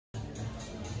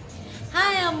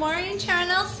Maureen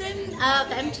Charnelson of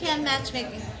MTN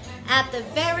Matchmaking at the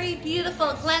very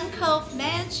beautiful Glen Cove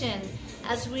Mansion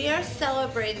as we are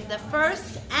celebrating the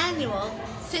first annual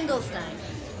Singles Night.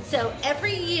 So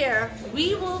every year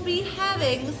we will be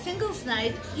having Singles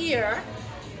Night here,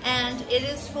 and it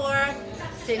is for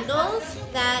singles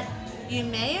that you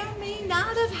may or may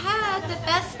not have had the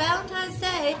best Valentine's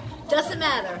Day. Doesn't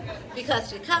matter,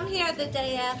 because you come here the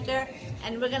day after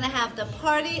and we're going to have the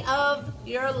party of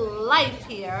your life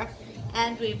here.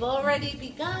 And we've already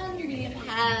begun. We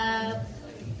have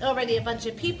already a bunch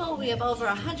of people. We have over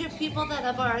 100 people that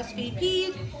have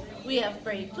RSVP'd. We have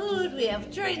great food, we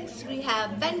have drinks, we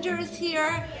have vendors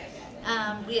here,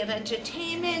 we have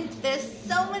entertainment. There's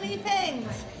so many things.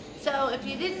 So if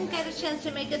you didn't get a chance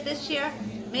to make it this year,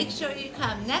 make sure you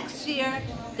come next year,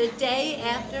 the day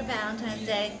after Valentine's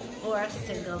Day or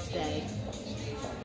Singles Day.